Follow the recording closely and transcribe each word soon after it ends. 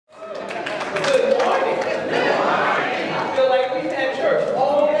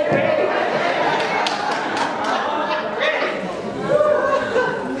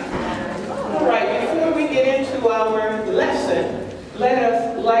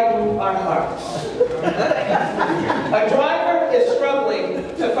our hearts. A driver is struggling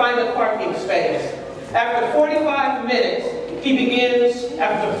to find a parking space. After 45 minutes,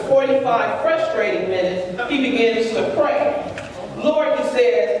 after 45 frustrating minutes, he begins to pray. Lord, he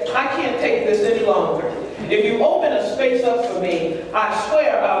says, I can't take this any longer. If you open a space up for me, I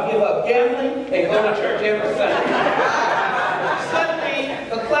swear I'll give up gambling and go to church every Sunday. Suddenly,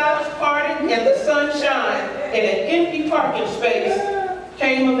 the clouds parted and the sun shined, and an empty parking space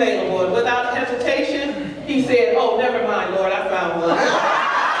came available. And without hesitation, he said, oh, never mind, Lord, I found one.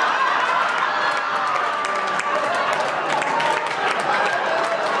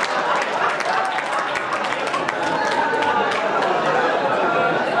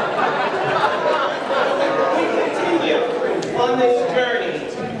 On this journey,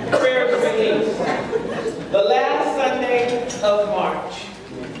 prayer release, the last Sunday of March.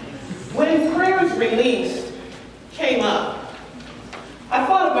 When prayers release came up, I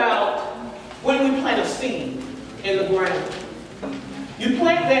thought about when we plant a seed in the ground. You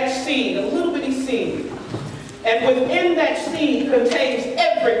plant that seed, a little bitty seed, and within that seed contains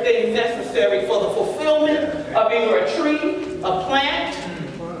everything necessary for the fulfillment of either a tree, a plant,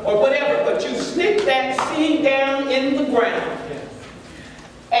 or whatever, but you stick that seed down in the ground,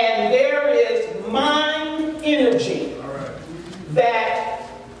 and there is mind energy that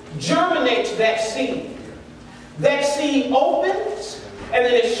germinates that seed. That seed opens, and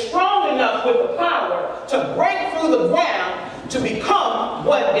then it's strong enough with the power to break through the ground to become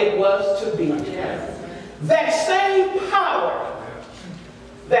what it was to be. That same power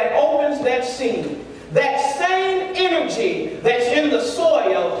that opens that seed, that same energy that's in the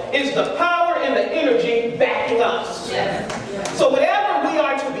soil is the power and the energy backing us. So whatever we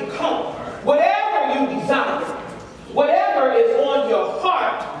are to become, whatever you desire, whatever is on your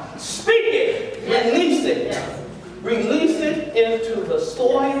heart, speak it, release it. Release it into the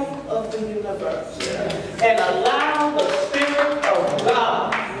soil of the universe. And allow the Spirit of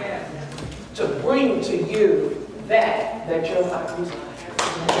God to bring to you that your heart desires.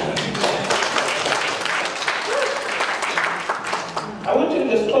 I want you to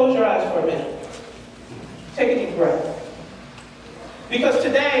just close your eyes for a minute. Take a deep breath. Because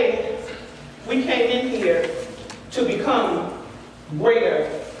today, we came in here to become greater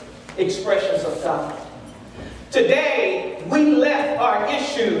expressions of God. Today, we left our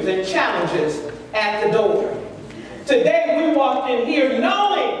issues and challenges at the door. Today, we walked in here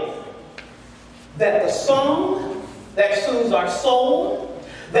knowing that the song that soothes our soul,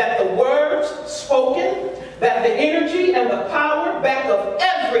 that the words spoken, that the energy and the power back of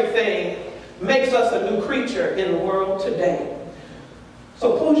everything makes us a new creature in the world today.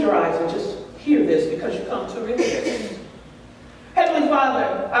 So close your eyes and just hear this because you come to release. Heavenly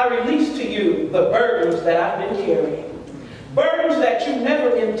Father, I release to you the burdens that I've been carrying. Burdens that you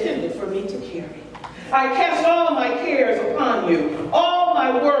never intended for me to carry. I cast all my cares upon you, all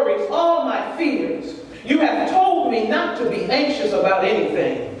my worries, all my fears. You have told me not to be anxious about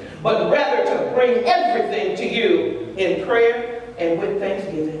anything, but rather to bring everything to you in prayer and with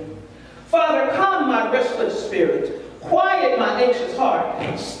thanksgiving. Father, calm my restless spirit. Quiet my anxious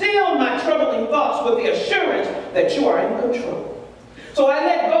heart. Still my troubling thoughts with the assurance that you are in control. So I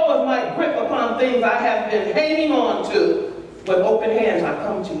let go of my grip upon things I have been hanging on to. With open hands I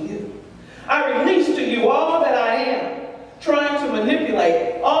come to you. I release to you all that I am, trying to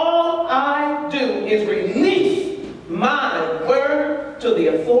manipulate. All I do is release my word to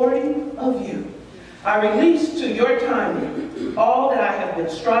the authority of you. I release to your timing all that I have been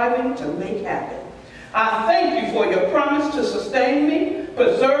striving to make happen. I thank you for your promise to sustain me,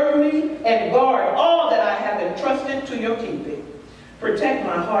 preserve me, and guard all that I have entrusted to your keeping. Protect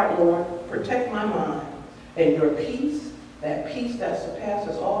my heart, Lord. Protect my mind. And your peace, that peace that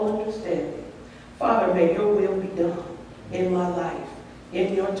surpasses all understanding. Father, may your will be done in my life,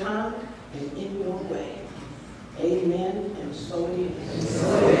 in your time, and in your way. Amen, and so it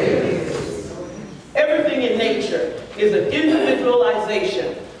is. Everything in nature is an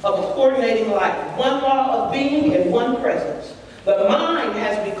individualization of a coordinating life. One law of being and one presence. The mind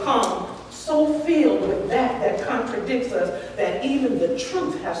has become so filled with that contradicts us that even the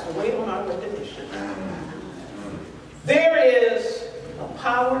truth has to wait on our recognition. There is a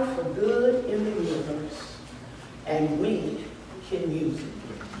power for good in the universe, and we can use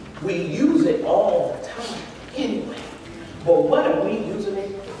it. We use it all the time anyway, but what are we using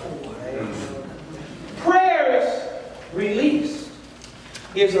it for? Prayers released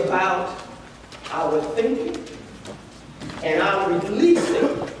is about our thinking and our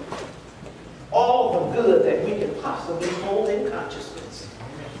releasing all the good that we can possibly hold in consciousness.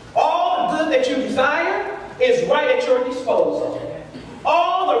 All the good that you desire is right at your disposal.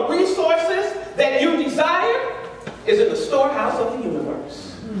 All the resources is in the storehouse of the universe.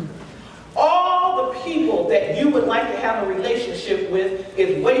 All the people that you would like to have a relationship with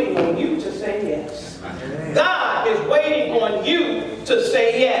is waiting on you to say yes. God is waiting on you to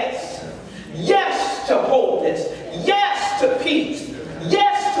say yes. Yes to wholeness. Yes to peace.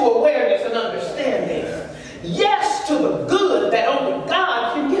 Yes to awareness and understanding. Yes to the good that only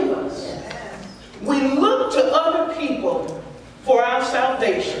God can give us. We look to other people for our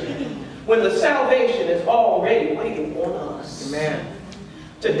salvation when the salvation is already waiting on us. Amen.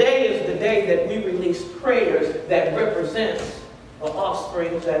 Today is the day that we release prayers that represent the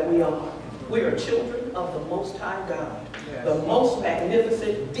offspring that we are. We are children of the Most High God, the most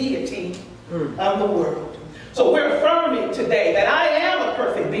magnificent deity of the world. So we're affirming today that I am a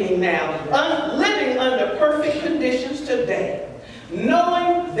perfect being now, living under perfect conditions today,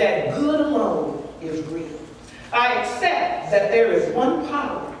 knowing that good alone is real. I accept that there is one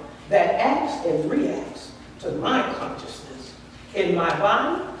power that acts and reacts to my consciousness, in my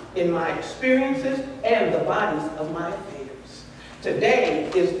body, in my experiences, and the bodies of my affairs. Today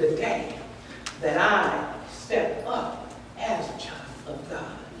is the day that I step up as a child of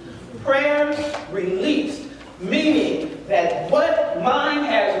God. Prayers released, meaning that what mine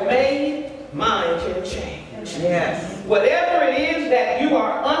has made, mine can change. Yes. Whatever it is that you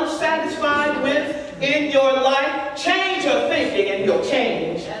are unsatisfied with in your life, change your thinking and you'll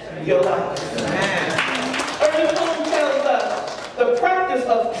change your life. Ernest Holmes tells us the practice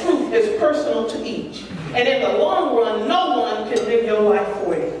of truth is personal to each. And in the long run, no one can live your life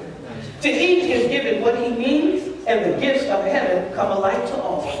for you. To each is given what he needs, and the gifts of heaven come alike to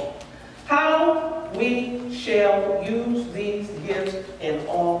all. How we shall use these gifts in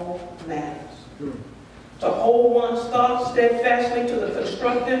all matters. To hold one's thoughts steadfastly to the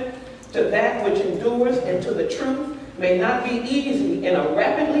constructive, to that which endures, and to the truth may not be easy in a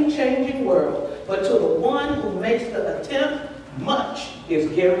rapidly changing world, but to the one who makes the attempt, much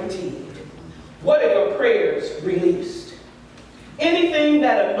is guaranteed. What are your prayers released? Anything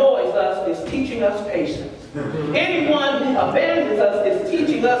that annoys us is teaching us patience. Anyone who abandons us is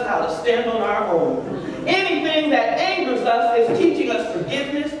teaching us how to stand on our own. Anything that angers us is teaching us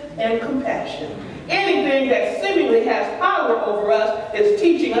forgiveness and compassion. Anything that seemingly has power over us is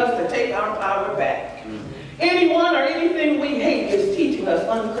teaching us to take our power back. Anyone or anything we hate is teaching us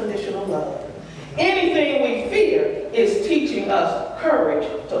unconditional love. Anything we fear is teaching us courage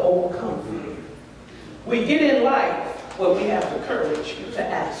to overcome fear. We get in life what we have the courage to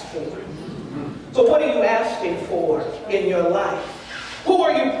ask for. So what are you asking for in your life? Who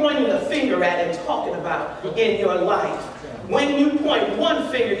are you pointing the finger at and talking about in your life? When you point one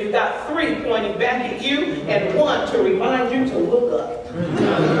finger, you got three pointing back at you and one to remind you to look up. Look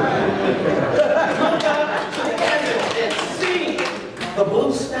up to the heavens and see the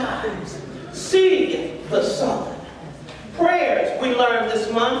blue skies. See the sun. Prayers we learned this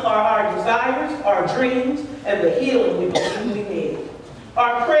month are our desires, our dreams, and the healing we believe we need.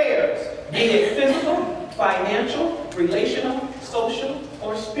 Our prayers, be it physical, financial, relational, social,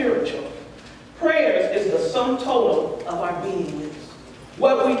 or spiritual. Prayers is the sum total of our beingness.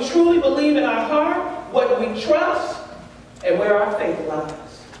 What we truly believe in our heart, what we trust, and where our faith lies.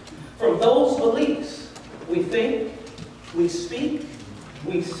 From those beliefs, we think, we speak,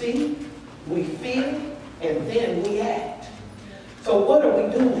 we see, we feel, and then we act. So what are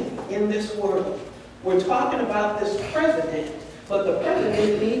we doing in this world? We're talking about this president, but the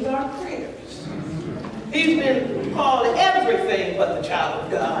president needs our prayers. He's been called everything but the child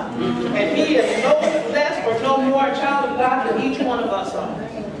of God. And he is no less or no more a child of God than each one of us are.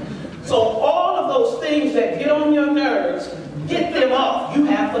 So all of those things that get on your nerves, get them off. You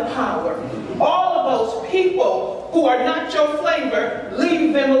have the power. All of those people who are not your flavor,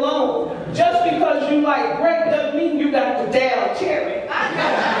 leave them alone. Just because you like grape doesn't mean you got to down cherry.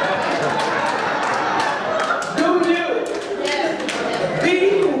 Do you?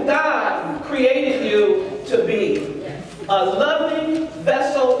 Be who God created you to be. A loving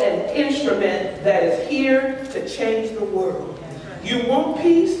vessel and instrument that is here to change the world. You want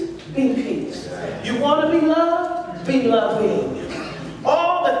peace? Be peace. You want to be loved? Be loving.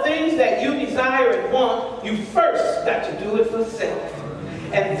 All the things that you desire and want, you first got to do it for self.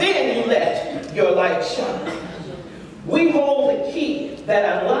 And then you let your light shine. We hold the key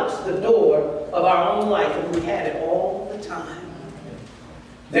that unlocks the door of our own life, and we had it all the time.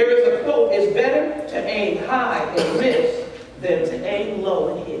 There is a quote, it's better to aim high and miss than to aim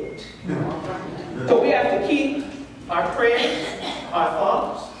low and hit. So we have to keep our prayers, our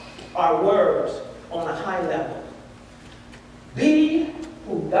thoughts, our words on a high level. Be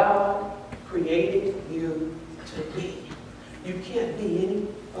who God created you to be. You can't be any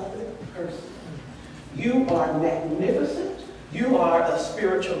other person. You are magnificent. You are a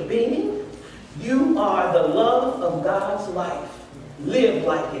spiritual being. You are the love of God's life. Live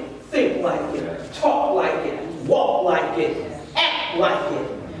like it. Think like it. Talk like it. Walk like it. Act like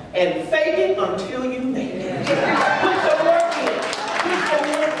it. And fake it until you make it. Put your work in. Put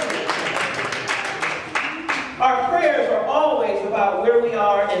your work in. Our prayers are always about where we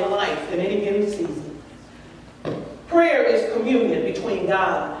are in life in any given season. Prayer is communion between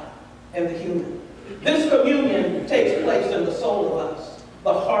God and the human. This communion takes place in the soul of us,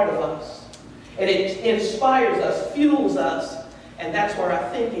 the heart of us. And it inspires us, fuels us, and that's where our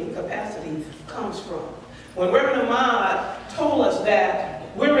thinking capacity comes from. When Reverend Ahmad told us that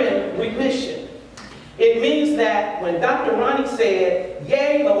we're in remission, it means that when Dr. Ronnie said,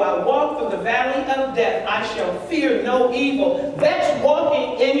 yea, though I walk through the valley of death, I shall fear no evil, that's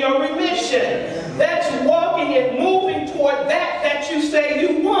walking in your remission. That's walking and moving toward that you say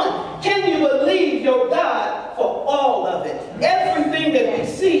you want. Can you believe your God for all of it? Everything that we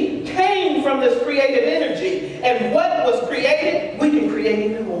see came from this creative energy. And what was created, we can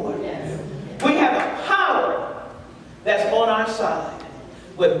create even more. We have a power that's on our side.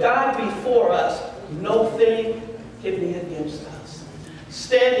 With God before us, no thing can be against us.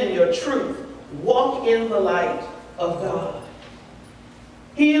 Stand in your truth. Walk in the light of God.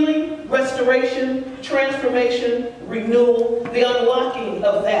 Healing, restoration, transformation, renewal, the unlocking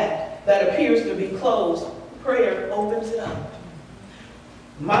of that appears to be closed. Prayer opens it up.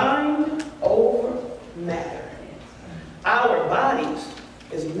 Mind over matter. Our bodies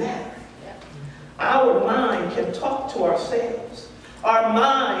is matter. Our mind can talk to ourselves. Our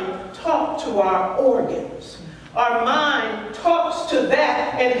mind talks to our organs. Our mind talks to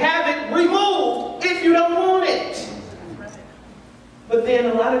that and have it removed if you don't want it. But then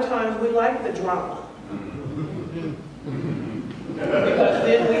a lot of times we like the drama. Because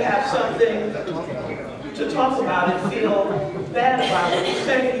then we have something to talk about and feel bad about. When you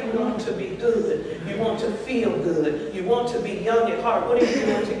say you want to be good, you want to feel good, you want to be young at heart, what are you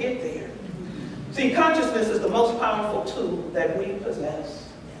doing to get there? See, consciousness is the most powerful tool that we possess.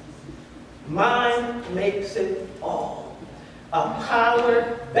 Mind makes it all. A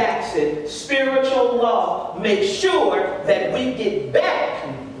power backs it. Spiritual law makes sure that we get back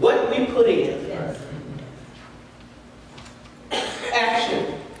what we put in.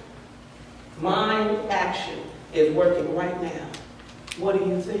 Action. Mind action is working right now. What are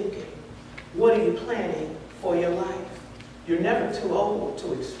you thinking? What are you planning for your life? You're never too old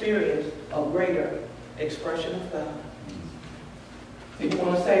to experience a greater expression of God. If you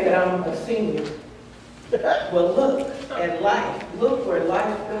want to say that I'm a senior, well, look at life. Look where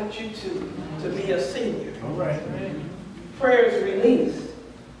life got you to be a senior. All right. Prayers release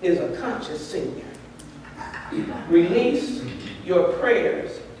is a conscious senior. Release your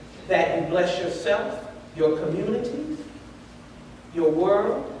prayers that you bless yourself, your community, your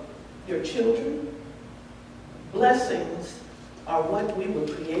world, your children. Blessings are what we were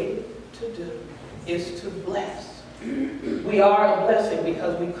created to do, is to bless. We are a blessing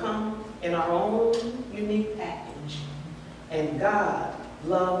because we come in our own unique package. And God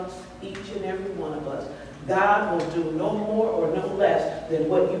loves each and every one of us. God will do no more or no less than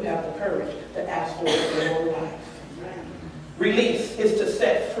what you have the courage to ask for in your life. Release is to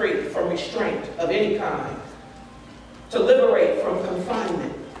set free from restraint of any kind, to liberate from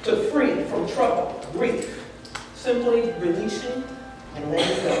confinement, to free from trouble, grief. Simply releasing and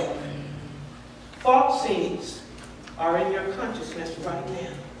letting go. Thought seeds are in your consciousness right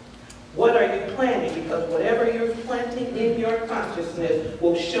now. What are you planting? Because whatever you're planting in your consciousness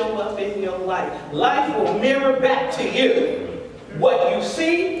will show up in your life. Life will mirror back to you what you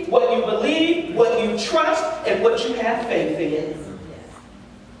see, what you believe, what you trust, and what you have faith in.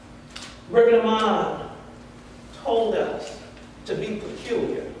 Reverend Ahmad told us to be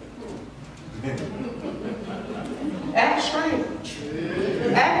peculiar. Act strange.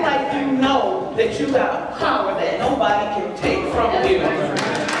 Act like you know that you got power that nobody can take from you.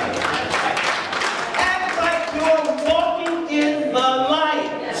 Act like you're walking in the light,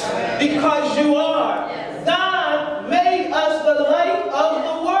 because you are. God made us the light of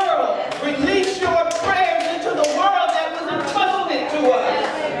the world. Release your prayers into the world that was entrusted to us.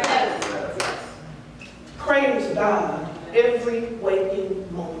 Praise God every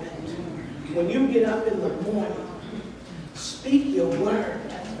waking moment. When you get up in the morning, speak your word.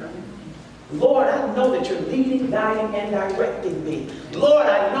 Lord, I know that you're leading, guiding, and directing me. Lord,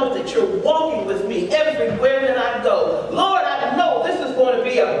 I know that you're walking with me everywhere that I go. Lord, I know this is going to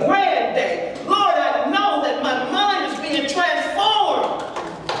be a grand day. Lord, I know that my mind is being transformed.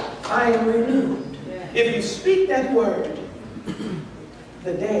 I am renewed. If you speak that word,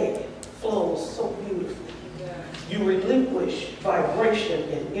 the day flows so beautifully. You relinquish vibration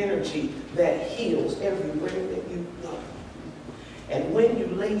and energy that heals everywhere that you go. And when you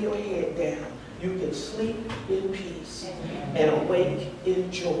lay your head down, you can sleep in peace and awake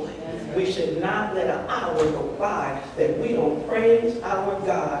in joy. We should not let an hour go by that we don't praise our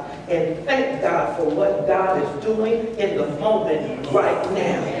God and thank God for what God is doing in the moment right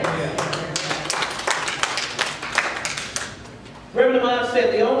now. Reverend Miles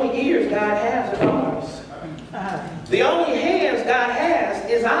said the only ears God has are ours. The only hands God has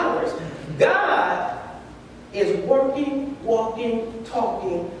is ours. God is working, walking,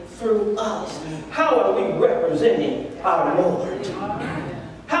 talking through us. How are we representing our Lord?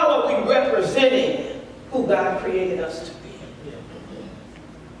 How are we representing who God created us to be?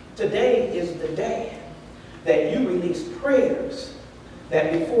 Today is the day that you release prayers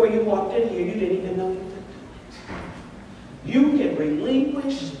that before you walked in here, you didn't even know you could do it. You can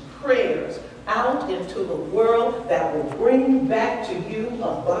relinquish prayers out into the world that will bring back to you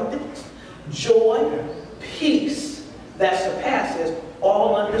abundance, joy, peace that surpasses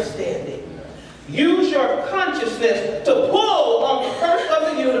all understanding. Use your consciousness to pull on the purse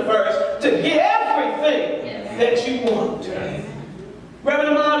of the universe to get everything that you want.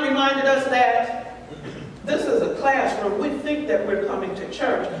 Reverend Amon reminded us that this is a classroom. We think that we're coming to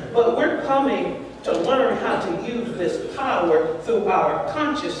church, but we're coming to learn how to use this power through our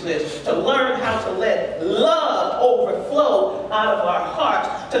consciousness, to learn how to let love overflow out of our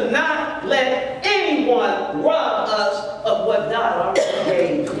hearts, to not let anyone rob us of what God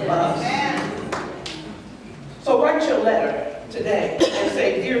already gave us. So write your letter today and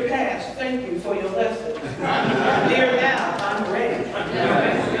say, "Dear past, thank you for your lesson. Dear now, I'm ready."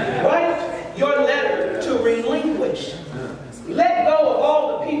 Write your letter to relinquish. Let go of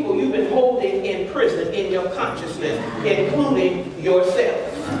all the people you've been holding in prison in your consciousness, including yourself.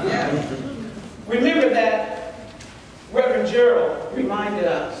 Remember that Reverend Gerald reminded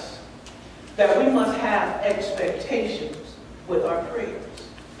us that we must have expectations with our prayers.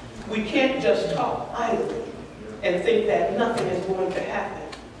 We can't just talk idly and think that nothing is going to happen.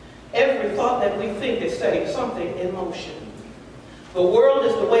 Every thought that we think is setting something in motion. The world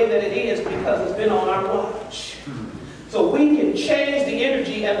is the way that it is because it's been on our watch. So we can change the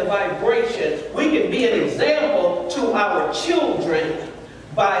energy and the vibration. We can be an example to our children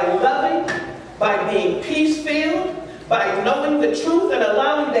by loving, by being peace-filled, by knowing the truth and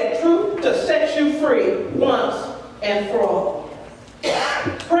allowing that truth to set you free once and for all.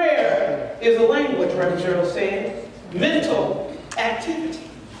 Prayer is a language, Reverend Gerald said, mental activity.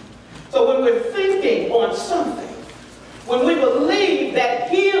 So when we're thinking on something, when we believe that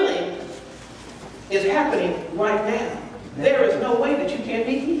healing is happening right now, there is no way that you can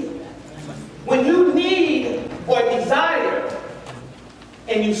be healed. When you need or desire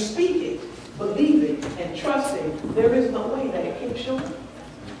and you speak it, believing and trusting, there is no way that it can show up.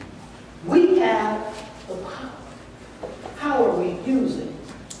 We have the power. How are we using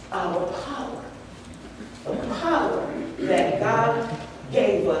our power? The power that God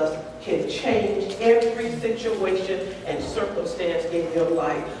gave us can change every situation and circumstance in your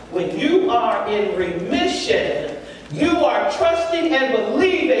life. When you are in remission, you are trusting and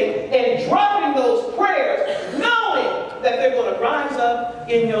believing and dropping those prayers, knowing that they're going to rise up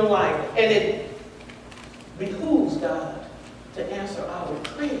in your life. And it behooves God to answer our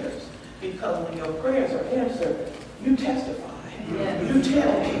prayers, because when your prayers are answered, you testify. You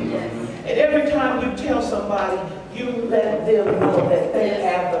tell people. And every time you tell somebody, you let them know that they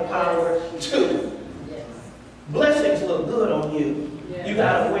have the power too. Blessings look good on you. You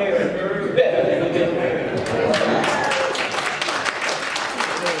got to wear it better than you've been wearing it.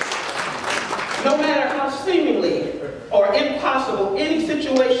 No matter how seemingly or impossible any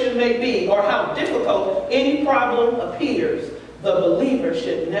situation may be, or how difficult any problem appears, the believer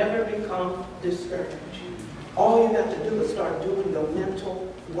should never become discouraged. All you have to do is start doing your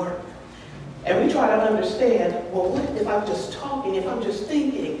mental work. And we try to understand, well, what if I'm just talking, if I'm just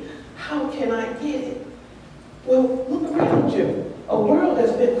thinking, how can I get it? Well, look around you. A world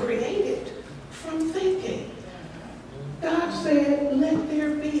has been created from thinking. God said, let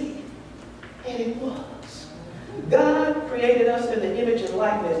there be. And it was. God created us in the image and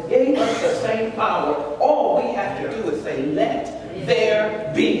likeness, gave us the same power. All we have to do is say, let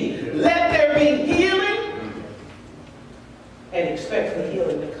there be. Let there be healing, and expect the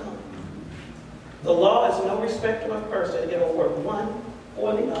healing to come. The law is no respecter of person. It will work one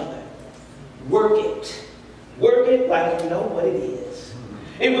or the other. Work it. Work it like you know what it is.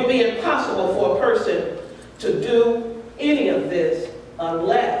 It would be impossible for a person to do any of this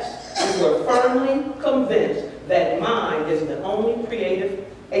unless you were firmly convinced that mind is the only creative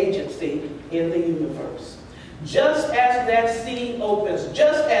agency in the universe. Just as that seed opens,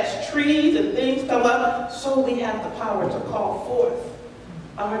 just as trees and things come up, so we have the power to call forth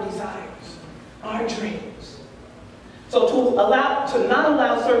our desires, our dreams. So to not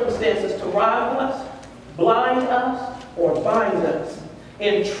allow circumstances to rob us, blind us, or bind us.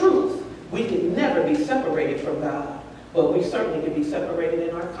 In truth, we can never be separated from God, but we certainly can be separated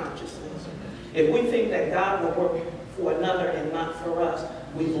in our consciousness. If we think that God will work for another and not for us,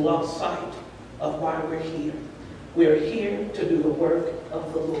 we've lost sight of why we're here. We're here to do the work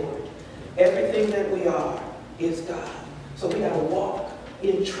of the Lord. Everything that we are is God. So we got to walk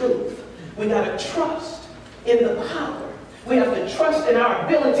in truth. We got to trust in the power. We have to trust in our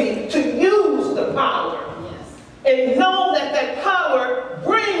ability to use the power. And know that that power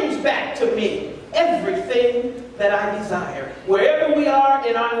brings back to me everything that I desire. Wherever we are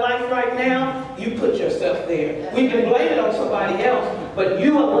in our life right now, you put yourself there. We can blame it on somebody else, but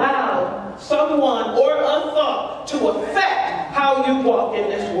you allow someone or a thought to affect how you walk in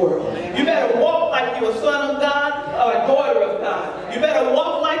this world. You better walk like you're a son of God or a daughter of God. You better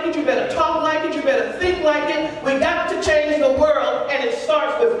walk like it. You better talk like it. You better think like it. We got to change the world, and it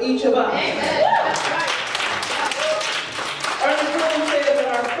starts with each of us.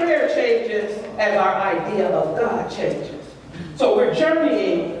 Our prayer changes as our idea of God changes. So we're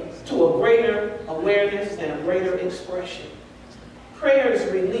journeying to a greater awareness and a greater expression.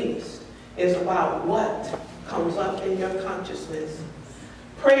 Prayer's release is about what comes up in your consciousness.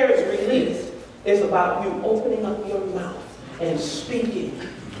 Prayer's release is about you opening up your mouth and speaking.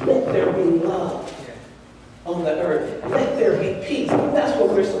 Let there be love on the earth. Let there be peace. That's what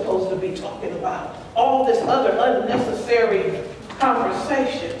we're supposed to be talking about. All this other unnecessary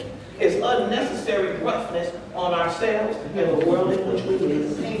conversation is unnecessary roughness on ourselves and the world in which we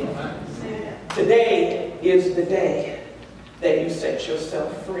live. Today is the day that you set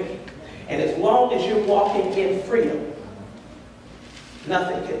yourself free. And as long as you're walking in freedom,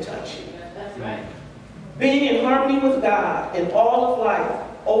 nothing can touch you. That's right. Being in harmony with God in all of life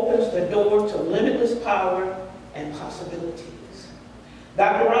opens the door to limitless power and possibilities.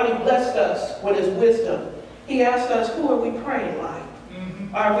 Dr. Ronnie blessed us with his wisdom. He asked us, who are we praying like?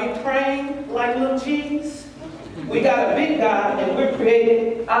 Are we praying like little G's? We got a big God, and we're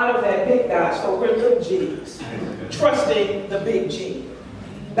created out of that big God, so we're little G's, trusting the big G.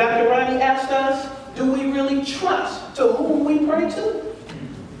 Dr. Ronnie asked us, do we really trust to whom we pray to?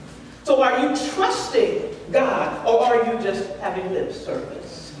 So are you trusting God, or are you just having lip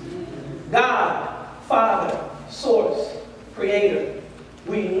service? God, Father, Source, Creator,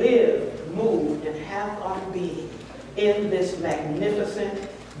 we live, move, and have our being in this magnificent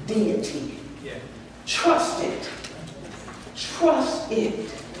deity. Yeah. Trust it. Trust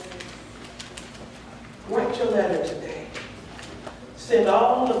it. Write your letter today. Send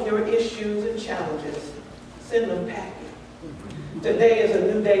all of your issues and challenges. Send them packing. Today is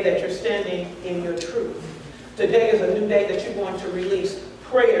a new day that you're standing in your truth. Today is a new day that you're going to release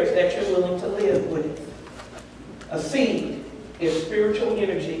prayers that you're willing to live with. A seed is spiritual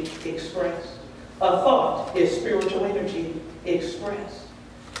energy expressed. A thought is spiritual energy expressed.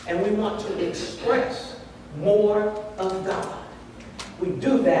 And we want to express more of God. We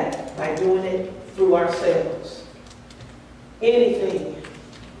do that by doing it through ourselves. Anything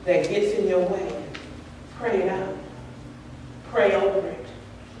that gets in your way, pray it out. Pray over it.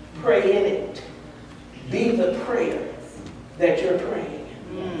 Pray in it. Be the prayer that you're praying.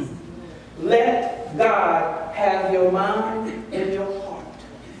 Let God have your mind and your heart.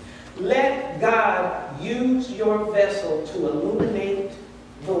 Let God use your vessel to illuminate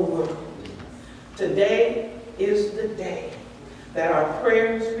the world. Today is the day that our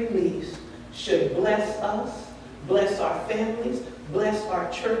prayers released should bless us, bless our families, bless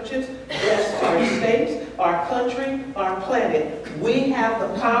our churches, bless our states, our country, our planet. We have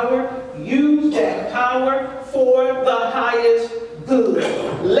the power. Use that power for the highest good.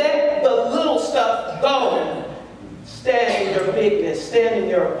 Let the little stuff go. Stand in your bigness. Stand in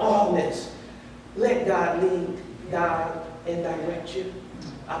your allness. Let God lead, guide, and direct you.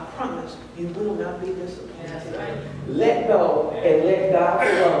 I promise you will not be disappointed. Let go and let God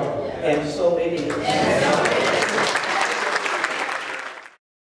flow. And so it is.